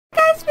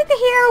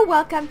here!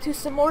 Welcome to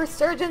some more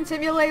Surgeon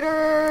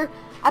Simulator!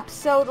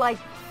 Episode like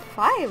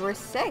 5 or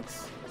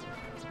 6.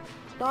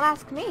 Don't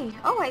ask me.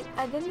 Oh wait,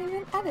 I didn't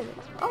even edit it.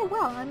 Oh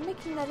well, I'm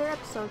making another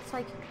episode. It's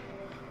like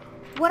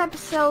one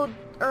episode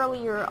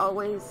earlier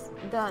always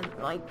done.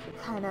 Like,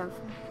 kind of.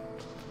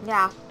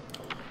 Yeah.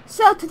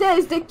 So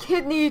today's the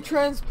kidney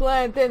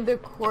transplant in the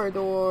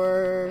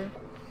corridor.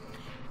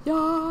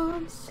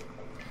 Yes.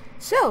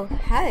 So,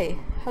 hi.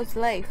 How's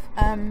life?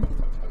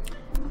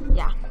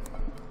 Yeah.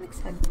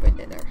 Excited for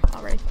dinner.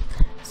 Alright.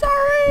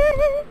 Sorry!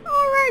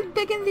 Alright,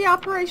 begin the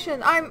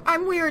operation.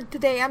 I'm weird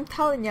today, I'm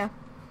telling ya.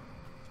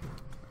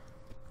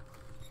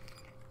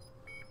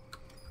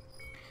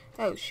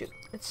 Oh shoot.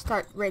 Let's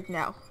start right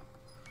now.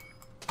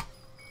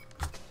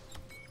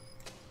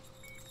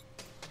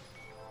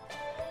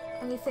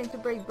 Anything to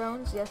break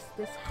bones? Yes,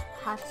 this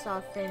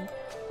hacksaw thing.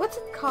 What's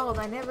it called?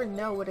 I never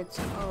know what it's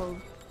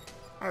called.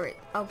 Alright,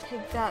 I'll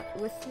take that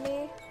with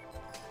me.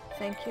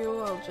 Thank you.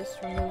 I'll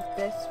just remove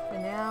this for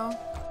now.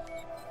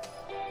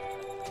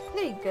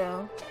 There you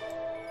go.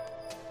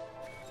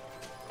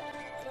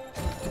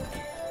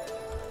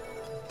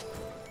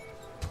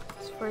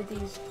 As for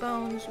these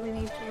bones we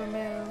need to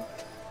remove.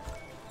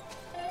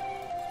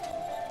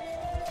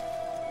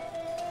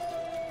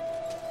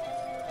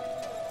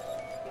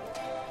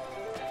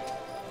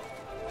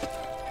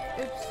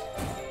 Oops.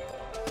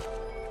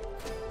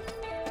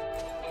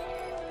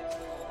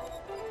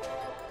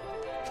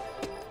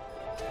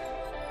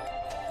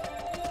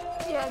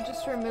 Yeah,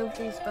 just remove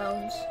these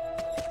bones,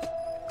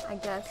 I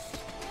guess.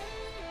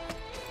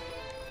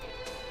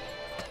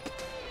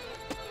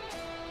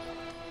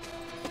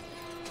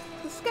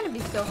 This is gonna be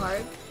so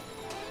hard.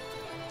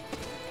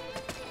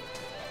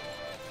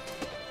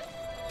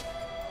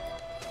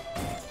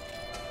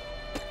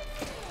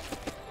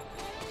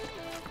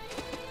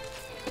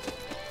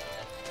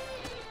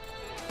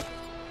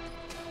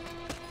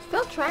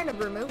 Still trying to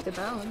remove the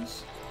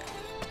bones.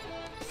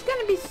 It's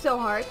gonna be so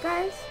hard,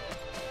 guys.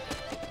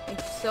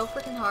 It's so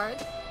freaking hard.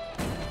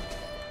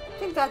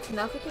 I think that's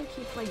enough. We can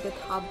keep like the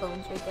top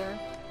bones right there.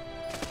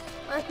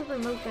 Or I could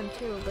remove them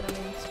too, but I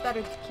mean it's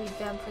better to keep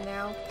them for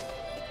now.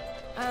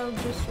 I'll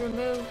just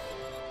remove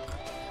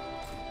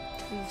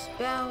these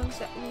bones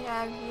that we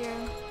have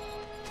here.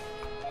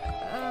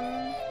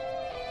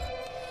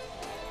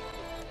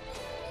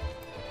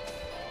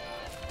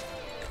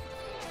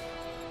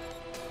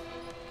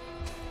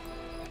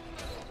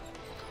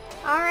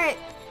 Alright.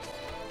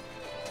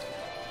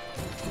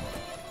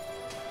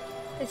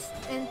 It's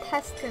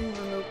intestine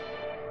removed.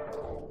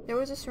 There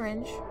was a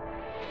syringe.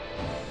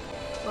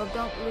 Well,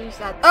 don't lose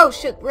that. Oh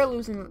shit, we're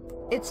losing.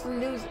 He's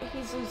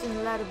losing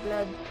a lot of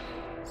blood.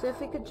 So if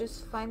we could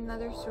just find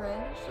another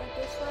syringe like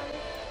this one,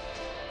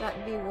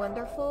 that'd be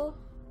wonderful.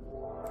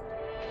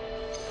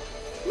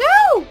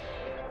 No!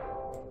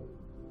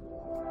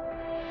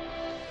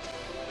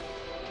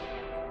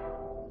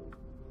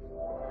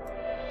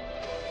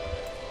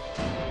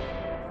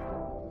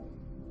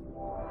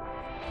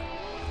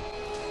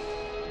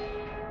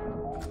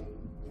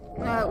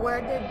 Where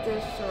did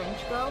the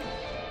syringe go?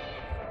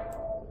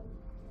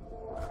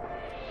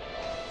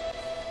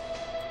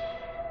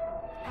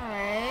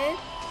 Alright.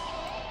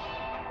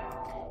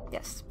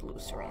 Yes, blue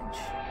syringe.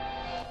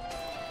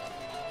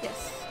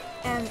 Yes.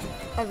 And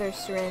other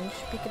syringe.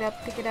 Pick it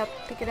up, pick it up,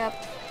 pick it up.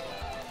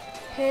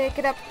 Pick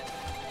it up.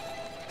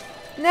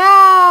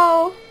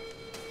 No!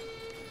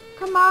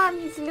 Come on,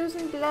 he's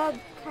losing blood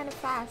kind of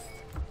fast.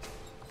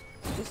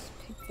 Just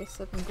pick this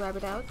up and grab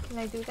it out. Can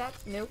I do that?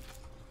 Nope.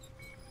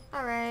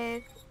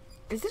 Alright.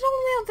 Is it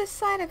only on this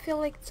side? I feel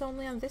like it's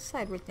only on this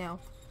side right now.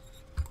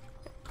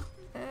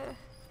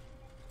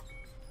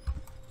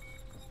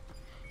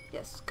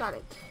 Yes, got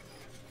it.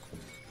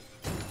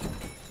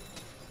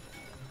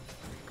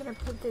 Gonna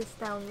put this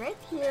down right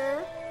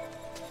here.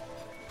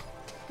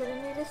 Gonna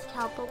need a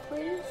scalpel,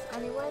 please.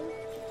 Anyone?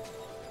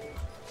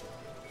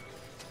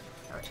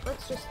 Alright,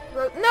 let's just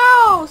throw—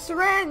 No!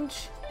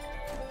 Syringe!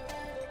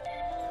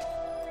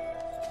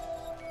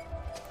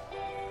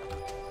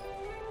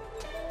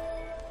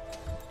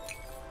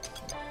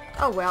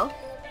 Oh well.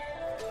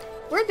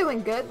 We're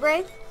doing good,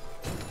 right?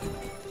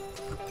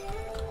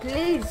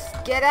 Please,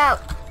 get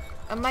out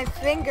of my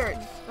fingers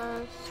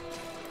first.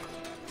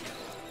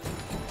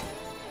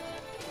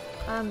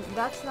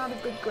 That's not a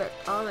good grip.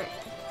 Alright.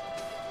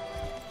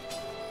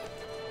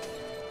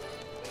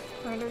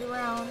 Turn it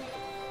around.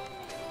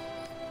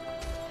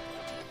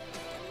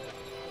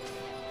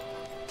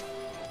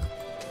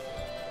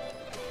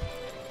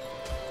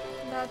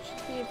 That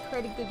should be a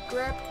pretty good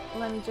grip.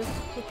 Let me just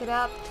pick it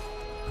up.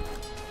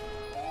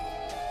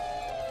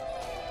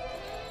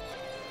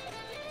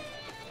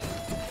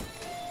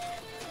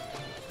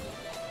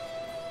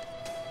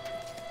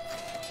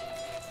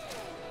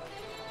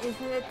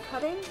 Isn't it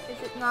cutting?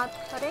 Is it not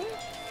cutting?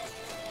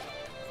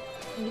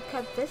 Can you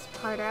cut this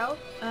part out?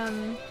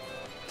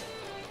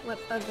 What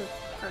other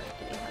part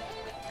do we have to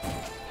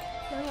cut?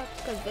 Then we have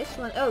to cut this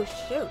one. Oh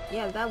shoot,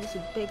 yeah, that was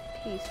a big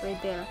piece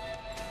right there.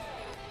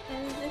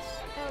 And this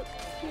out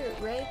here,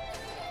 right?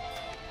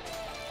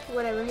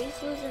 Whatever,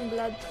 he's losing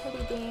blood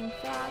pretty dang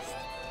fast.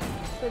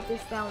 Let's put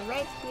this down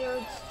right here.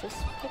 Let's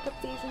just pick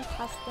up these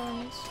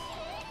intestines.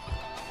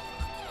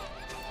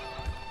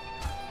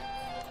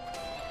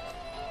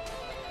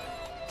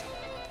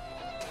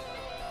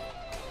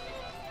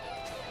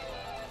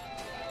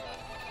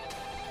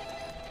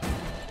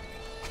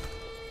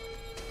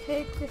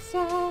 Take this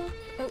out.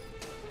 Oh.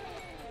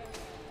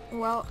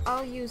 Well,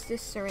 I'll use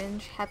this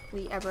syringe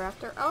happily ever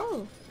after.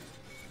 Oh!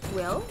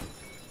 Well.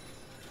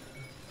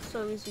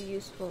 So is a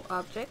useful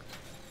object.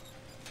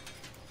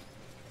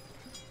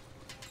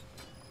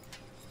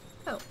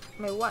 Oh,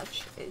 my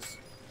watch is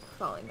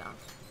falling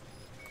off.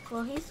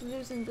 Well, he's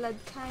losing blood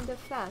kind of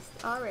fast.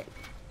 Alright.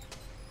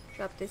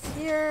 Drop this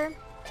here.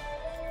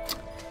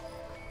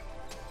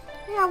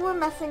 Yeah, we're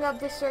messing up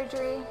this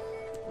surgery.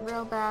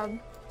 Real bad.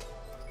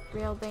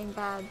 Real dang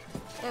bad.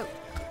 Oh.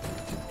 I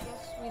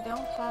guess we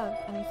don't have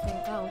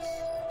anything else.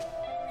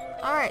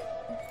 Alright.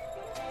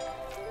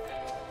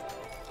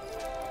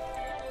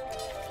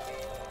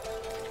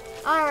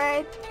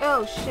 Alright.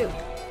 Oh, shoot.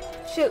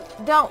 Shoot.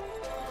 Don't.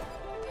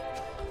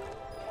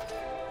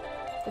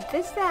 Put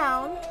this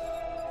down.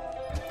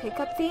 Pick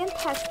up the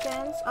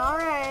intestines.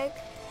 Alright.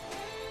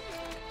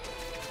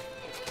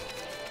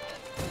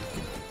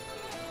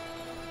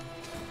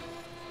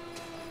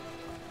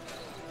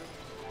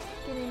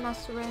 Give me my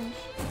syringe.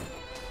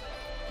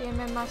 Give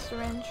me my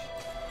syringe.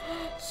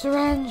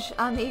 Syringe!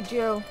 I need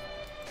you.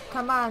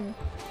 Come on.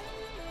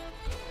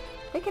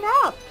 Pick it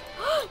up.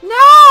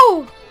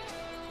 No!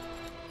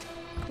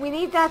 We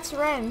need that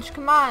syringe.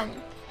 Come on.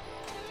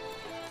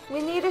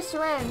 We need a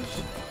syringe.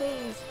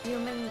 Please,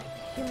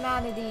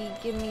 humanity,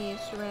 give me a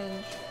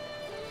syringe.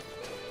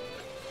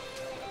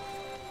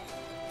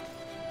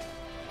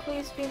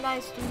 Please be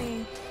nice to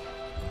me.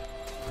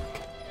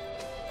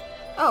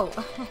 Oh,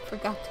 I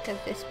forgot to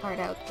cut this part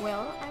out.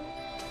 Well,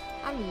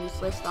 I'm a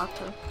useless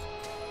doctor.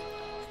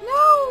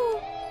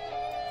 No!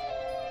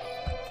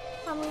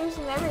 I'm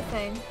losing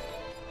everything.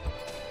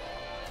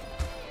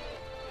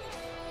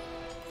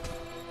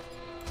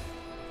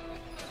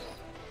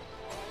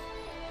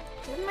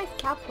 Look at my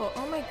capsule.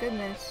 Oh my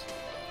goodness.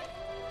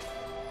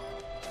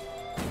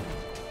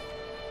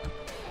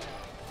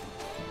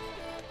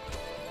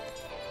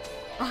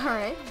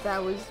 Alright,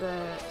 that was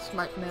a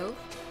smart move.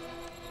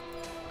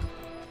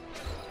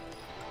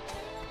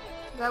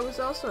 That was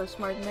also a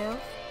smart move.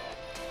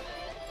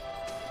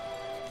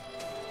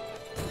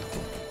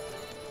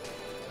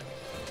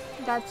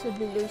 That's a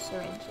blue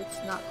syringe. Let's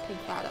not pick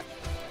that up.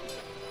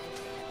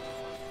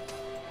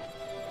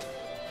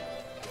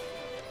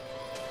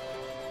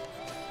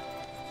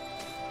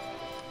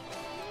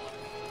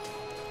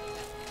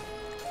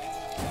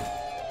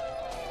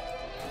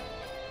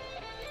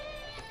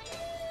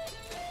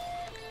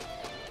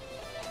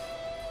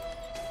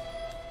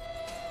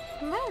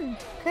 Come on,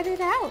 cut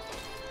it out.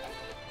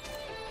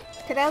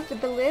 Cut out the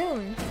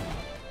balloon.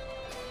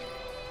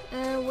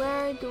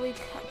 Where do we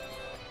cut?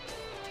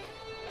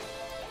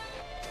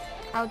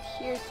 Out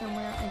here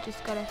somewhere. I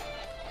just gotta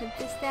put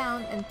this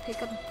down and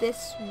pick up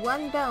this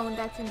one bone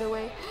that's in the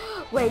way.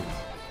 Wait!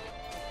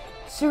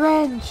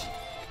 Syringe!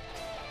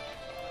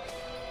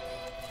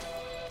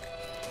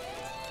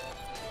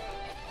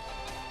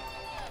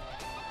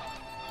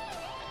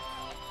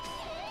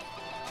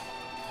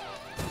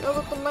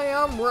 Look at me,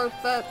 I'm worth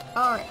it.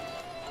 Alright.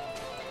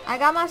 I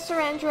got my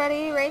syringe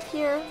ready right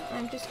here.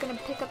 I'm just gonna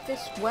pick up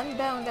this one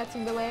bone that's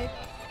in the way.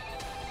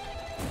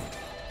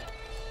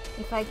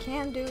 If I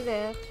can do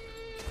that.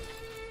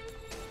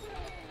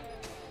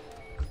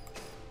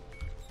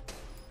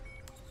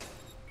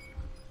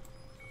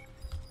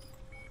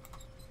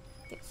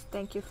 Yes,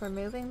 thank you for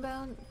moving,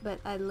 bone, but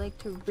I'd like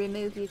to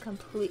remove you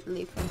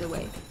completely from the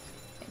way.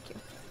 Thank you.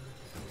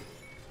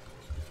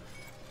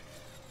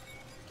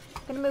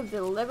 I'm gonna move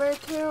the liver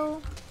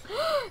too.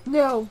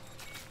 No!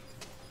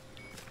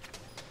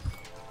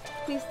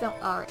 Please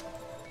don't. Alright.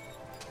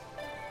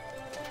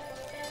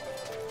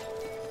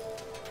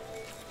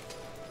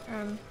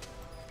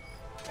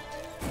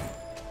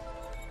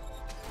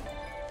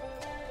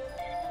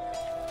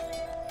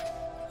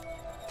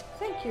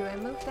 Thank you, I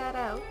moved that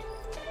out.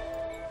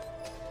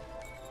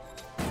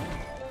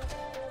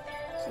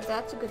 So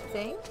that's a good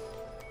thing.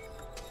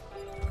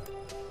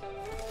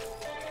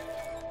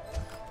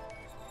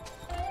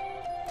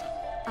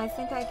 I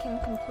think I can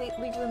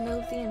completely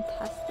remove the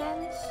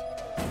intestines.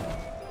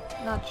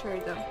 Not sure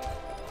though.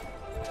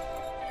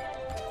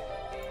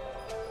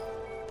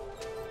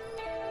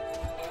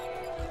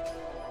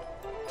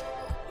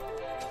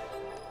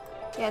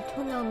 Yeah,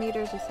 2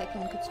 millimeters a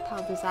second could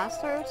spell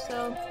disaster,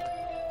 so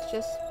let's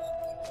just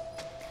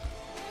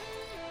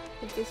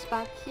put this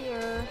back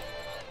here.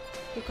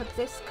 Pick up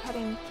this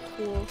cutting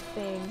tool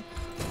thing.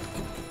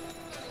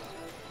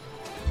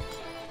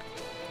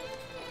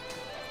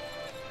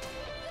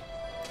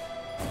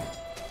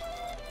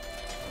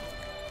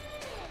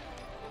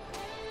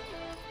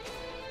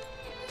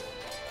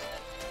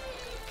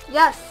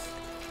 Yes!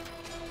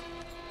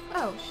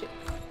 Oh, shit.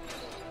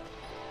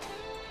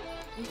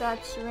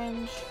 That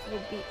syringe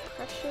would be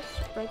precious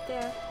right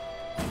there.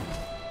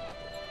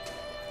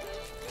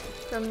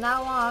 From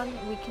now on,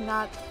 we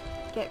cannot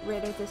get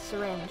rid of the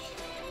syringe.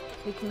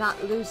 We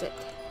cannot lose it.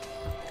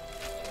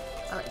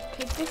 Alright,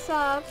 pick this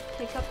up.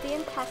 Pick up the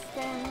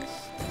intestines.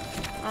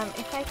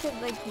 If I could,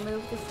 like,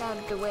 move this out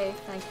of the way,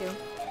 thank you.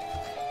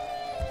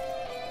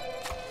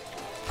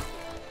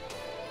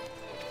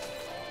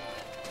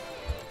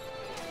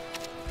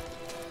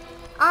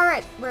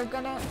 Alright, we're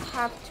gonna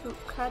have to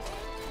cut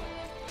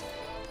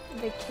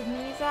the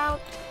kidneys out.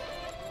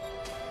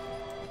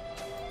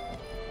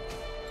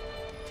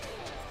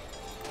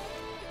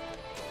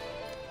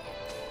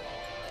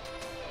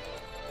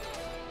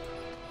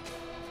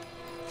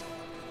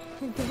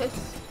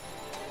 This.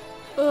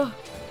 Ugh.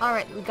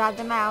 Alright, we got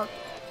them out.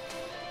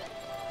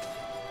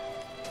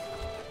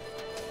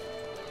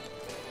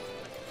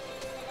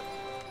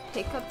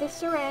 Pick up the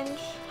syringe.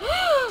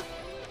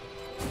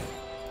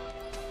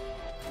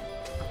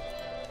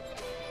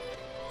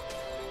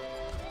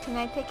 Can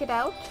I take it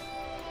out?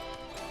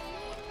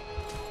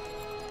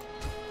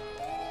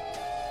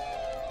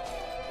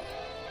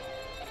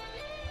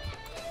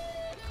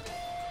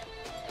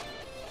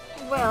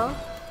 Well,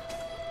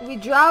 we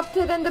dropped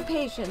it in the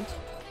patient.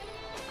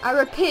 I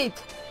repeat,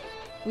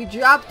 we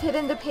dropped it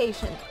in the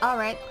patient.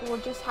 Alright, we'll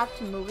just have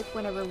to move it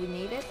whenever we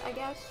need it, I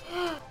guess.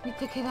 We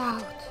took it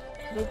out.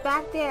 Put it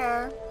back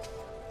there.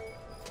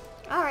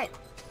 Alright,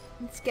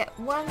 let's get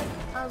one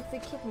of the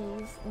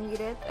kidneys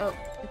needed. Oh,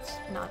 it's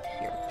not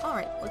here.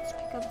 Alright, let's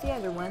pick up the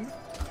other one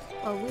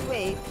while we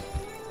wait.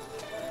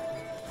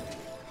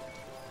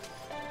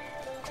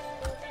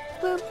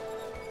 Boop.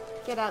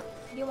 Get out.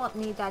 You won't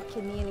need that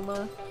kidney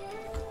anymore.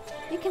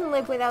 You can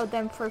live without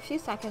them for a few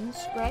seconds,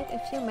 right? A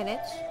few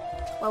minutes,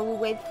 while we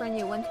wait for a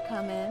new one to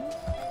come in.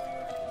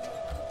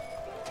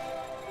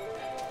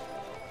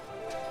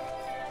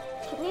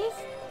 Kidneys?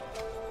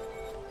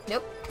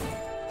 Nope.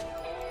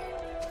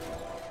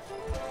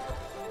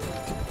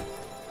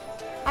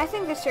 I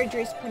think the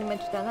surgery is pretty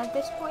much done at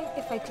this point.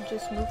 If I could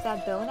just move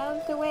that bone out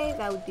of the way,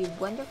 that would be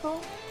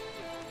wonderful.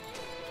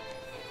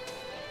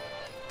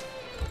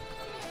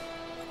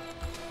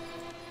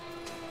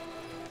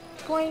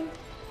 Boing.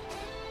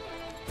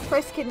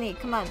 First kidney,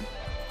 come on.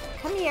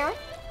 Come here.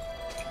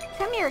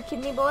 Come here,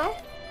 kidney boy.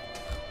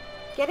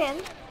 Get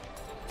in.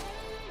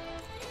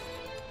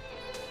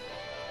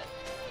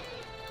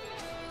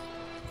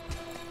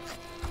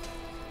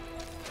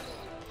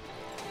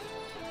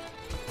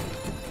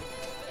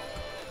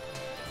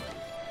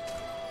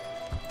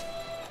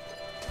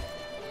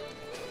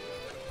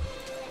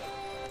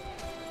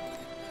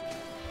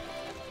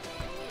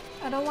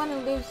 I don't want to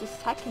lose the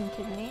second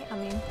kidney. I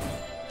mean,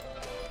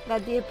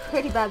 that'd be a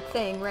pretty bad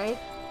thing, right?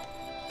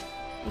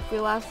 If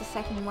we lost the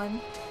second one.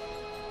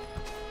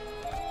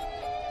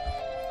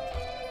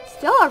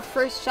 Still our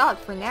first shot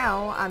for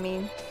now. I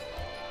mean,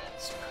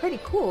 it's pretty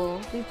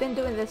cool. We've been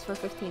doing this for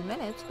 15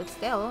 minutes, but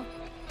still.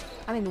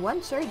 I mean,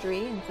 one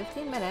surgery in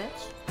 15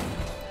 minutes.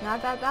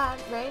 Not that bad,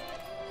 right?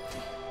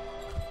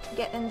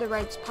 Get in the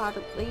right spot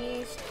at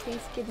least. Please,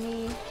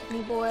 kidney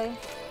boy.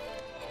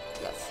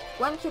 Yes,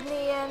 one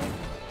kidney in.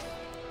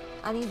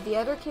 I need the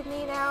other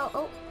kidney now.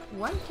 Oh,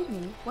 one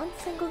kidney. One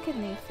single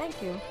kidney.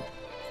 Thank you.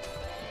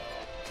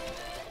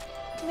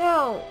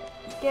 No!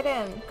 Get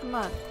in. Come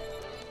on.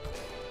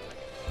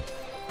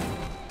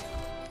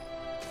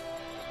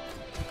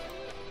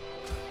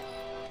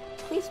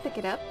 Please pick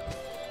it up.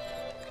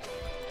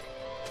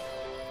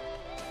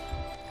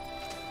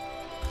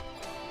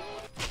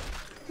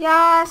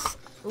 Yes!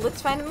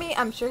 Let's find me.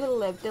 I'm sure he'll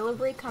live.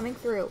 Delivery coming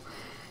through.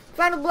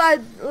 Final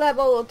blood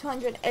level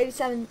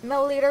 287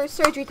 milliliters.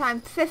 Surgery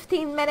time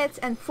 15 minutes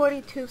and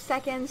 42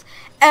 seconds.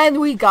 And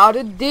we got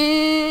a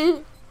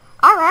D!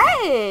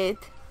 Alright!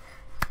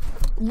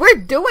 We're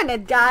doing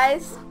it,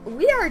 guys.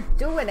 We are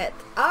doing it.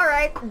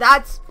 Alright,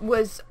 that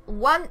was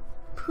one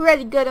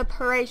pretty good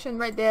operation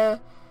right there.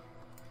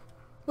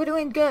 We're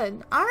doing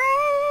good.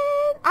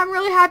 Alright, I'm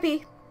really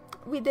happy.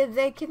 We did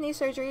the kidney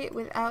surgery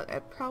without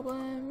a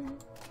problem.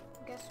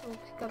 I guess we'll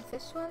pick up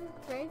this one,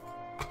 right?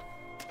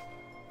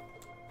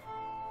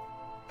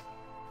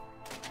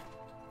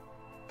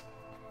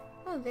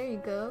 Oh, there you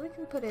go. We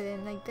can put it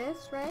in like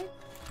this, right?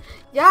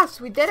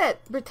 Yes, we did it.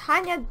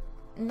 Britannia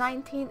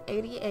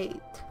 1988.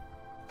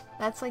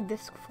 That's like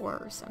disc 4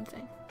 or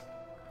something.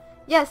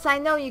 Yes, I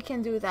know you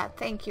can do that.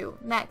 Thank you.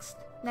 Next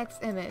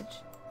image.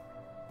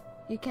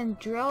 You can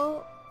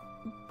drill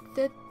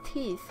the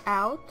teeth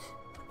out.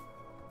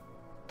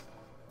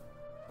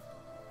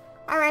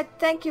 Alright,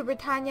 thank you,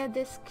 Britannia.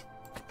 Disc...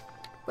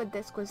 What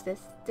disc was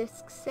this?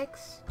 Disc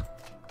 6?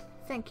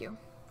 Thank you.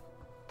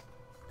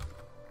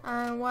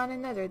 I want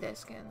another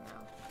disc in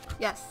now.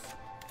 Yes.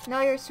 Know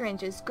your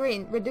syringes.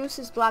 Green.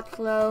 Reduces blood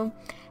flow.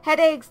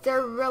 Headaches,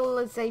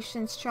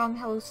 sterilization, strong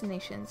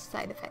hallucinations,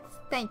 side effects.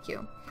 Thank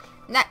you.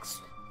 Next.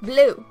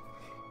 Blue.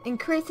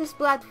 Increases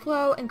blood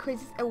flow,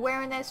 increases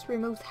awareness,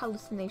 removes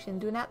hallucination.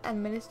 Do not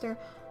administer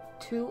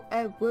to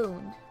a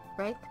wound,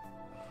 right?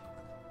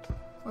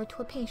 Or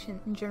to a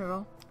patient in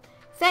general.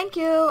 Thank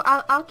you.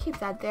 I'll keep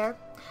that there.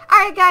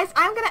 Alright guys,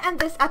 I'm gonna end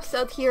this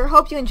episode here.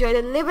 Hope you enjoyed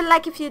it. Leave a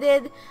like if you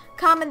did.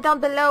 Comment down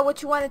below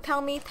what you want to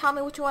tell me. Tell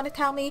me what you want to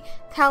tell me.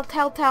 Tell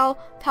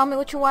me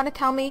what you want to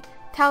tell me.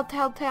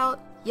 Tell.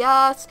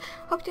 Yes.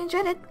 Hope you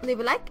enjoyed it. Leave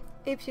a like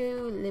if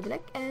you leave a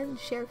like, and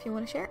share if you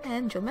want to share,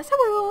 and join my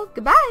server.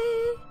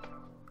 Goodbye.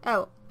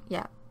 Oh,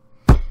 yeah.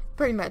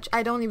 Pretty much.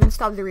 I don't even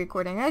stop the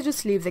recording. I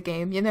just leave the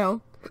game, you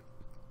know.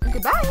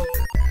 Goodbye.